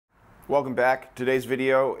Welcome back. Today's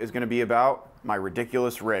video is going to be about my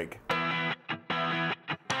ridiculous rig.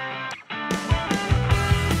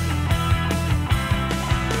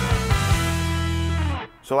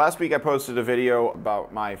 So last week I posted a video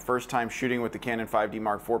about my first time shooting with the Canon 5D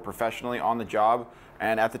Mark IV professionally on the job,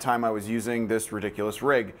 and at the time I was using this ridiculous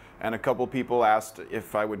rig, and a couple people asked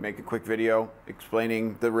if I would make a quick video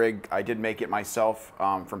explaining the rig. I did make it myself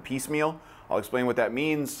from piecemeal. I'll explain what that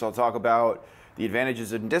means. So I'll talk about the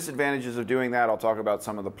advantages and disadvantages of doing that. I'll talk about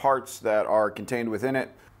some of the parts that are contained within it,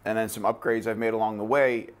 and then some upgrades I've made along the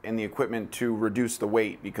way in the equipment to reduce the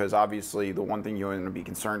weight, because obviously the one thing you want to be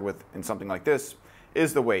concerned with in something like this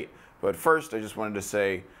is the weight. But first, I just wanted to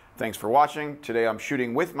say thanks for watching. Today I'm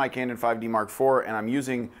shooting with my Canon 5D Mark IV, and I'm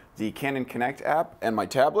using the Canon Connect app and my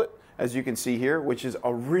tablet, as you can see here, which is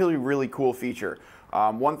a really cool feature.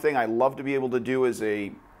 One thing I love to be able to do as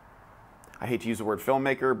a, I hate to use the word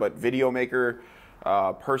filmmaker, but video maker,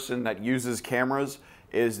 person that uses cameras,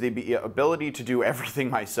 is the ability to do everything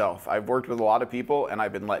myself. I've worked with a lot of people and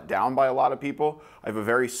I've been let down by a lot of people. I have a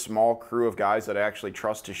very small crew of guys that I actually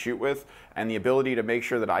trust to shoot with, and the ability to make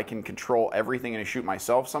sure that I can control everything and shoot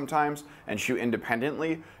myself sometimes and shoot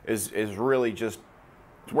independently is really just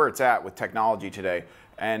where it's at with technology today.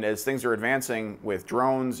 And as things are advancing with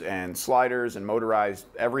drones and sliders and motorized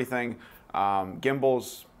everything,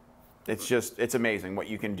 gimbals, it's amazing what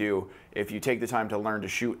you can do if you take the time to learn to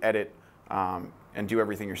shoot, edit, and do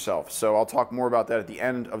everything yourself. So I'll talk more about that at the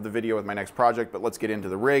end of the video with my next project, but let's get into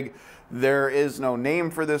the rig. There is no name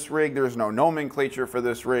for this rig. There's no nomenclature for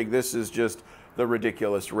this rig. This is just the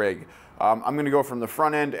ridiculous rig. I'm gonna go from the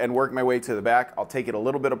front end and work my way to the back. I'll take it a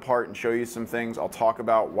little bit apart and show you some things. I'll talk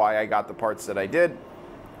about why I got the parts that I did.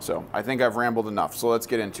 So I think I've rambled enough, so let's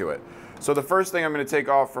get into it. So the first thing I'm gonna take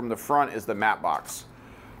off from the front is the matte box.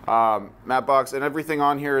 Matte box, and everything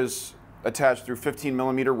on here is attached through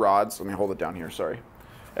 15mm rods. Let me hold it down here, sorry.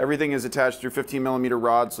 Everything is attached through 15mm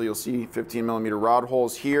rods, so you'll see 15mm rod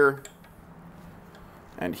holes here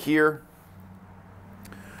and here.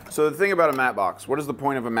 So the thing about a matte box, what is the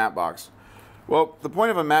point of a matte box? Well, the point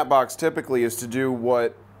of a matte box typically is to do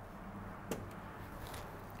what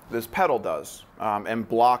this pedal does, and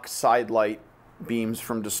block side light beams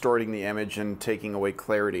from distorting the image and taking away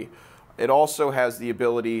clarity. It also has the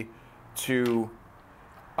ability to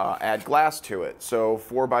add glass to it. So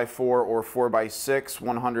 4x4 or 4x6,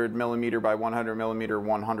 100mm by 100mm,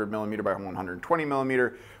 100mm by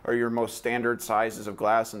 120mm are your most standard sizes of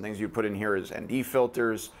glass, and things you put in here is ND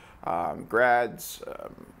filters, grads,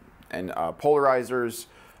 and polarizers,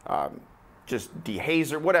 just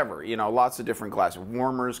dehazer, whatever, you know, lots of different glass,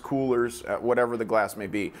 warmers, coolers, whatever the glass may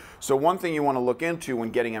be. So one thing you want to look into when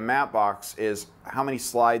getting a matte box is how many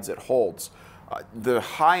slides it holds. The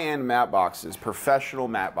high-end matte boxes, professional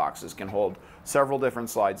matte boxes, can hold several different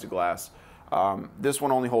slides of glass. This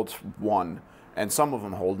one only holds one, and some of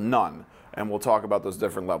them hold none, and we'll talk about those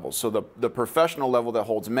different levels. So the professional level that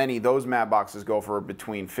holds many, those matte boxes go for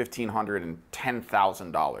between $1,500 and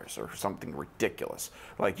 $10,000 or something ridiculous.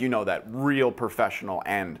 Like, you know, that real professional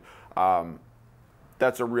end.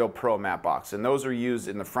 That's a real pro matte box, and those are used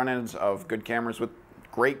in the front ends of good cameras with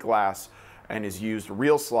great glass, and is used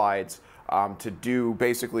real slides to do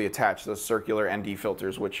basically attach those circular ND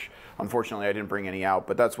filters, which unfortunately I didn't bring any out,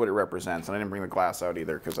 but that's what it represents. And I didn't bring the glass out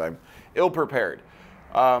either because I'm ill prepared.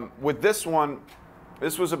 With this one,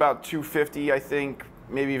 this was about $250, I think,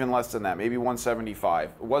 maybe even less than that, maybe $175.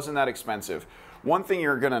 It wasn't that expensive. One thing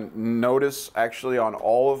you're gonna notice actually on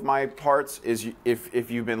all of my parts is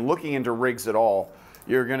if you've been looking into rigs at all,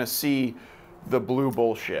 you're gonna see the blue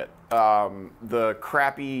bullshit. The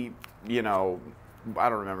crappy, you know, I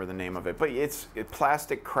don't remember the name of it, but it's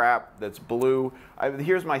plastic crap that's blue.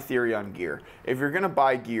 Here's my theory on gear. If you're gonna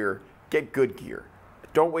buy gear, get good gear.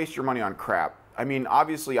 Don't waste your money on crap. I mean,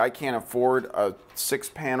 obviously I can't afford a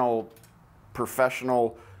 6-panel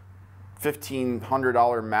professional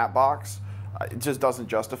 $1,500 matte box. It just doesn't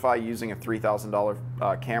justify using a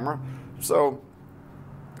 $3,000 camera. So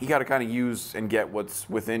you gotta kind of use and get what's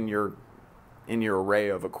within your array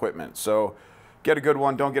of equipment. So get a good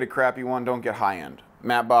one, don't get a crappy one, don't get high-end.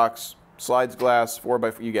 Matte box, slides glass,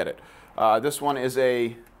 4x4, you get it. This one is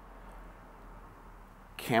a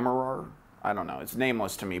Camera, I don't know, it's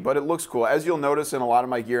nameless to me, but it looks cool. As you'll notice in a lot of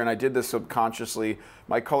my gear, and I did this subconsciously,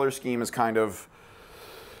 my color scheme is kind of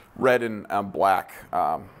red and black.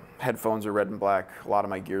 Headphones are red and black, a lot of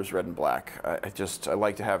my gear is red and black. I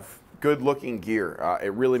like to have good looking gear.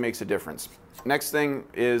 It really makes a difference. Next thing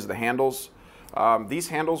is the handles. These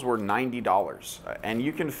handles were $90, and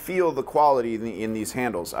you can feel the quality in these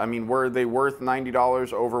handles. I mean, were they worth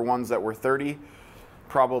 $90 over ones that were $30?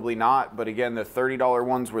 Probably not, but again, the $30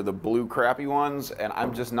 ones were the blue crappy ones, and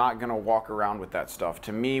I'm just not gonna walk around with that stuff.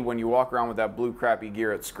 To me, when you walk around with that blue crappy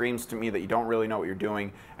gear, it screams to me that you don't really know what you're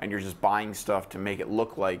doing, and you're just buying stuff to make it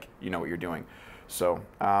look like you know what you're doing. So,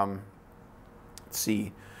 let's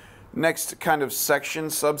see. Next kind of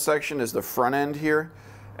subsection is the front end here,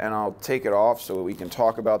 and I'll take it off so that we can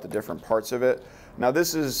talk about the different parts of it. Now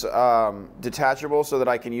this is detachable so that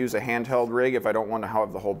I can use a handheld rig if I don't want to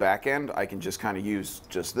have the whole back end. I can just kind of use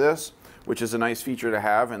just this, which is a nice feature to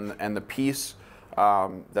have, and the piece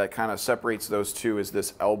that kind of separates those two is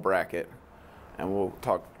this L bracket. And we'll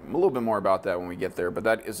talk a little bit more about that when we get there, but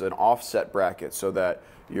that is an offset bracket so that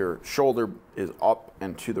your shoulder is up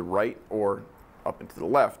and to the right or up and to the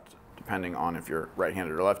left, depending on if you're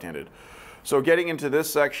right-handed or left-handed. So getting into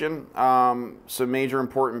this section, some major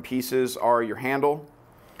important pieces are your handle,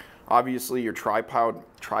 obviously your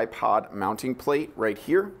tripod mounting plate right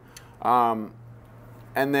here, and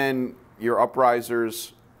then your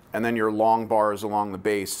uprisers, and then your long bars along the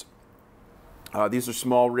base. These are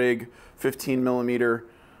small rig, 15 millimeter.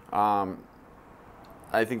 I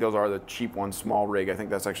think those are the cheap ones, small rig. I think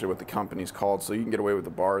that's actually what the company's called, so you can get away with the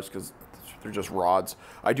bars because they're just rods.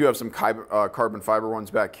 I do have some carbon fiber ones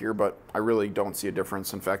back here, but I really don't see a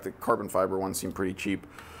difference. In fact, the carbon fiber ones seem pretty cheap.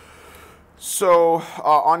 So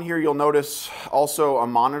on here you'll notice also a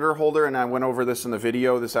monitor holder, and I went over this in the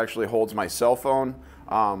video. This actually holds my cell phone.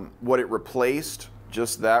 What it replaced,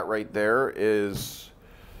 just that right there, is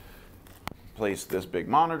replaced this big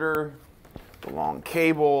monitor, the long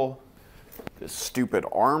cable, this stupid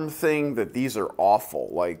arm thing. That these are awful.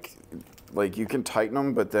 Like you can tighten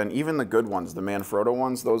them, but then even the good ones, the Manfrotto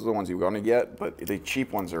ones, those are the ones you're going to get, but the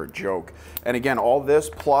cheap ones are a joke. And again, all this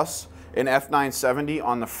plus an F970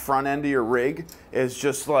 on the front end of your rig is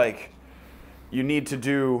just like, you need to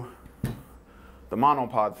do the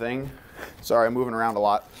monopod thing. Sorry, I'm moving around a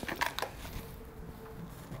lot.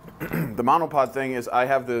 The monopod thing is I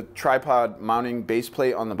have the tripod mounting base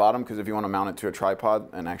plate on the bottom because if you want to mount it to a tripod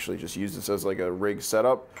and actually just use this as like a rig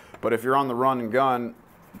setup. But if you're on the run and gun,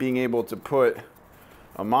 being able to put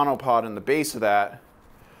a monopod in the base of that,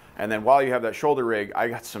 and then while you have that shoulder rig, I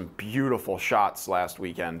got some beautiful shots last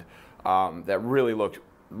weekend that really looked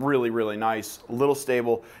really nice, a little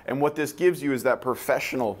stable. And what this gives you is that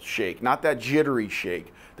professional shake, not that jittery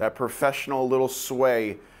shake, that professional little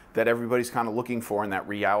sway that everybody's kind of looking for in that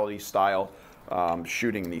reality style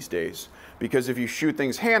shooting these days. Because if you shoot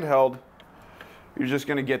things handheld, you're just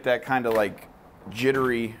going to get that kind of like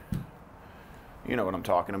jittery, you know what I'm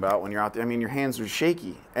talking about when you're out there. I mean, your hands are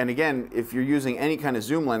shaky. And again, if you're using any kind of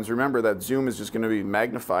zoom lens, remember that zoom is just going to be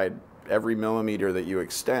magnified every millimeter that you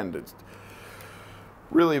extend. It's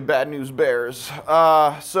really bad news bears.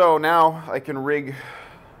 So now I can rig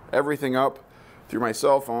everything up through my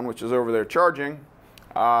cell phone, which is over there charging.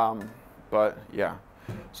 But yeah,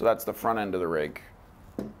 so that's the front end of the rig.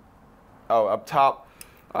 Oh, up top,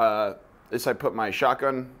 this I put my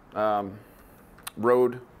shotgun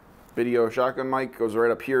Rode video shotgun mic, goes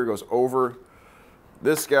right up here, goes over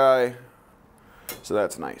this guy, so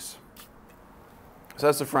that's nice. So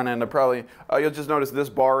that's the front end. You'll just notice this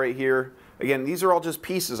bar right here. Again, these are all just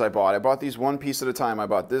pieces I bought. I bought these one piece at a time. I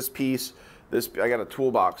bought this piece, I got a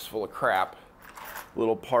toolbox full of crap,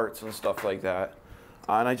 little parts and stuff like that.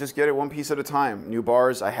 And I just get it one piece at a time. New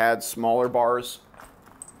bars, I had smaller bars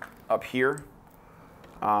up here.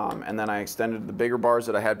 And then I extended the bigger bars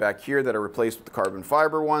that I had back here that I replaced with the carbon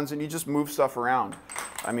fiber ones, and you just move stuff around.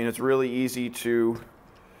 I mean, it's really easy to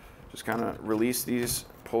just kind of release these,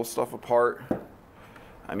 pull stuff apart.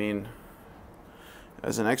 I mean,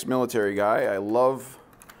 as an ex-military guy, I love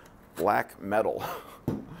black metal.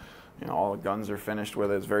 You know, all the guns are finished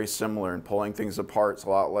with it. It's very similar, and pulling things apart is a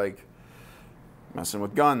lot like messing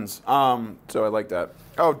with guns. So I like that.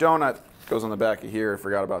 Oh, donut goes on the back of here. I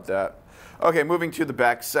forgot about that. Okay, moving to the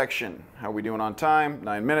back section. How are we doing on time?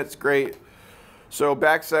 9 minutes, great. So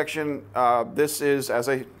back section, this is, as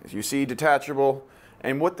you see, detachable.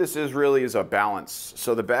 And what this is really is a balance.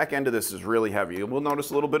 So the back end of this is really heavy. We'll notice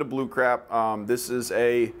a little bit of blue crap. This is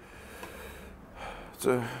it's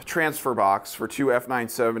a transfer box for two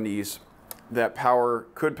F970s that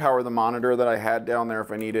could power the monitor that I had down there if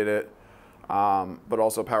I needed it, but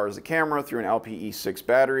also powers the camera through an LPE6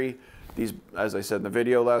 battery. These, as I said in the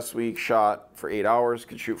video last week, shot for 8 hours,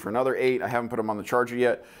 could shoot for another 8. I haven't put them on the charger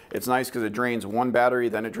yet. It's nice because it drains one battery,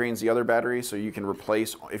 then it drains the other battery, so you can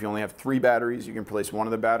replace, if you only have 3 batteries, you can replace one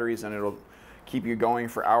of the batteries and it'll keep you going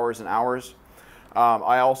for hours and hours.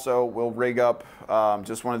 I also will rig up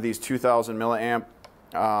just one of these 2000 milliamp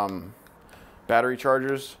battery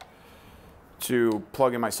chargers to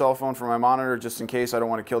plug in my cell phone for my monitor just in case I don't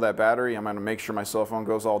want to kill that battery. I'm going to make sure my cell phone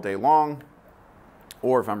goes all day long.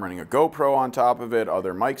 Or if I'm running a GoPro on top of it,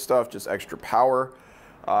 other mic stuff, just extra power.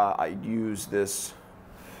 I use this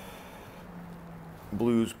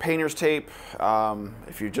Blues painter's tape.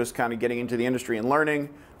 If you're just kind of getting into the industry and learning,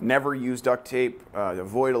 never use duct tape.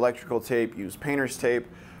 Avoid electrical tape, use painter's tape.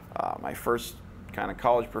 My first kind of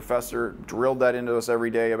college professor drilled that into us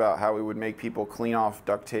every day about how we would make people clean off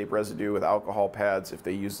duct tape residue with alcohol pads if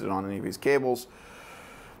they used it on any of these cables.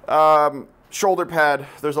 Shoulder pad,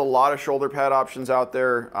 there's a lot of shoulder pad options out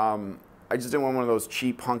there. I just didn't want one of those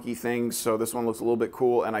cheap hunky things, so this one looks a little bit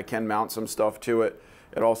cool and I can mount some stuff to it.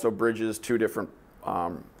 It also bridges two different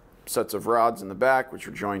sets of rods in the back, which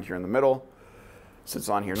are joined here in the middle. Sits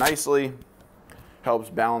on here nicely, helps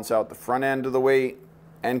balance out the front end of the weight,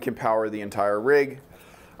 and can power the entire rig.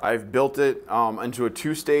 I've built it into a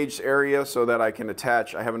two-stage area so that I can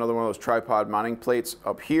attach, I have another one of those tripod mounting plates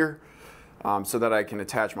up here so that I can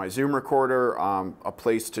attach my Zoom recorder, a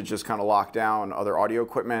place to just kind of lock down other audio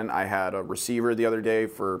equipment. I had a receiver the other day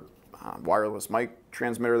for wireless mic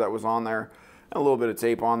transmitter that was on there, and a little bit of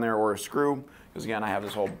tape on there or a screw, because again, I have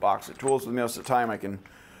this whole box of tools with me most of the time. I can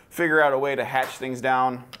figure out a way to hatch things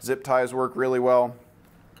down. Zip ties work really well.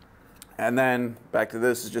 And then back to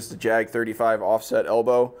this is just a Jag 35 offset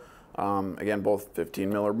elbow. Again, both 15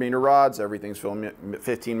 millimeter rods. Everything's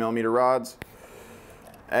 15 millimeter rods.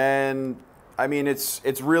 And I mean,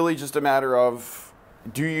 it's really just a matter of,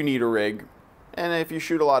 do you need a rig? And if you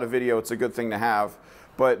shoot a lot of video, it's a good thing to have.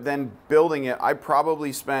 But then building it, I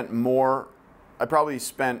probably spent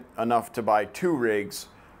enough to buy 2 rigs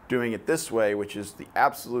doing it this way, which is the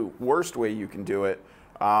absolute worst way you can do it.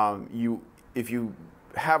 If you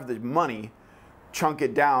have the money, chunk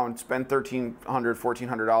it down, spend $1,300,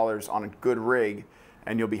 $1,400 on a good rig,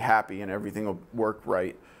 and you'll be happy and everything will work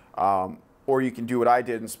right. Or you can do what I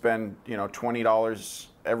did and spend, you know, $20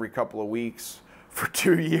 every couple of weeks for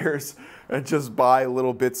 2 years and just buy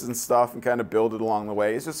little bits and stuff and kind of build it along the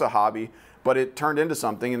way. It's just a hobby, but it turned into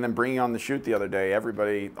something. And then bringing on the shoot the other day,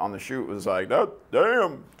 everybody on the shoot was like, oh,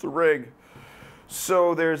 damn, it's a rig.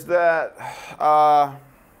 So there's that.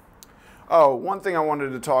 Oh, one thing I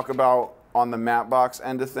wanted to talk about on the matte box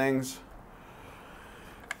end of things.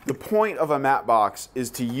 The point of a matte box is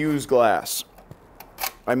to use glass.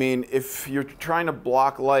 I mean, if you're trying to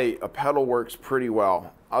block light, a pedal works pretty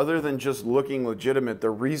well. Other than just looking legitimate,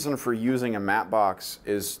 the reason for using a matte box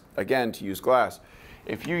is, again, to use glass.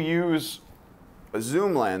 If you use a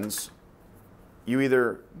zoom lens, you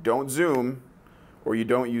either don't zoom or you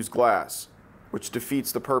don't use glass, which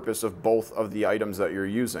defeats the purpose of both of the items that you're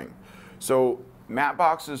using. So matte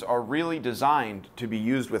boxes are really designed to be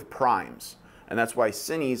used with primes. And that's why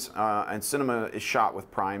Cines and cinema is shot with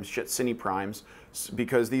primes, Cine primes,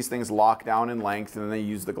 because these things lock down in length and then they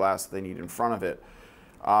use the glass that they need in front of it.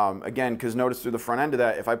 Again, because notice through the front end of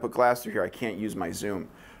that, if I put glass through here, I can't use my zoom.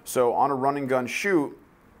 So on a run and gun shoot,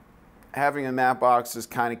 having a matte box is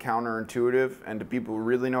kind of counterintuitive, and to people who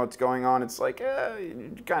really know what's going on, it's like,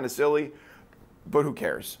 kind of silly, but who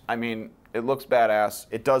cares? I mean, it looks badass.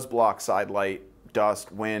 It does block side light,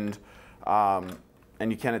 dust, wind,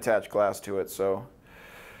 and you can attach glass to it. So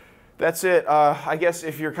that's it. I guess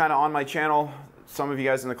if you're kind of on my channel, some of you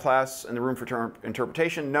guys in the class in the room for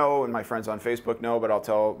interpretation know, and my friends on Facebook know, but I'll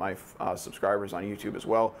tell my subscribers on YouTube as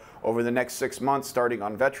well. Over the next 6 months, starting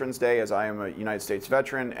on Veterans Day, as I am a United States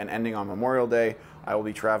veteran, and ending on Memorial Day, I will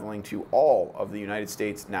be traveling to all of the United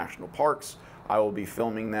States national parks. I will be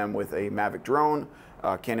filming them with a Mavic drone,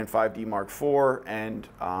 Canon 5D Mark IV, and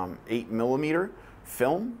 8mm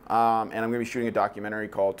film. And I'm going to be shooting a documentary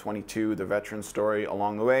called 22, The Veteran Story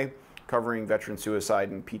along the way, covering veteran suicide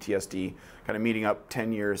and PTSD, kind of meeting up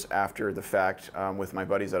 10 years after the fact with my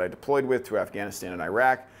buddies that I deployed with to Afghanistan and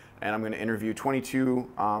Iraq. And I'm going to interview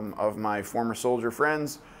 22 of my former soldier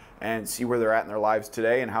friends and see where they're at in their lives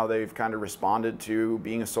today and how they've kind of responded to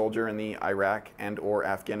being a soldier in the Iraq and or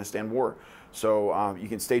Afghanistan war. So you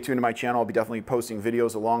can stay tuned to my channel. I'll be definitely posting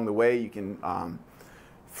videos along the way. You can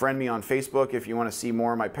friend me on Facebook if you want to see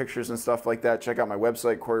more of my pictures and stuff like that. Check out my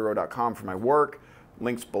website, CoreyRowe.com, for my work.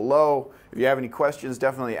 Links below. If you have any questions,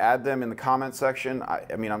 definitely add them in the comment section.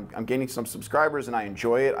 I mean, I'm gaining some subscribers and I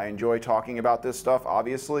enjoy it. I enjoy talking about this stuff,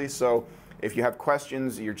 obviously. So if you have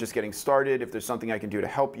questions, you're just getting started, if there's something I can do to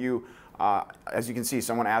help you, as you can see,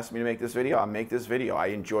 someone asked me to make this video, I'll make this video. I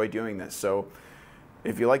enjoy doing this. So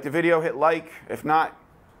if you like the video, hit like. If not,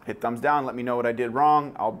 hit thumbs down. Let me know what I did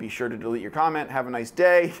wrong. I'll be sure to delete your comment. Have a nice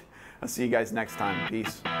day. I'll see you guys next time.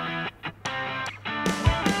 Peace.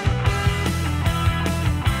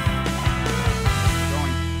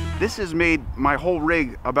 This has made my whole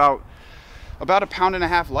rig about about 1.5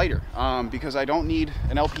 pounds lighter, because I don't need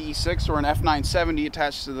an LPE6 or an F970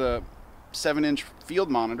 attached to the 7-inch field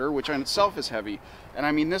monitor, which in itself is heavy. And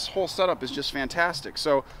I mean, this whole setup is just fantastic.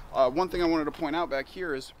 So one thing I wanted to point out back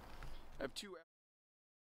here is I have two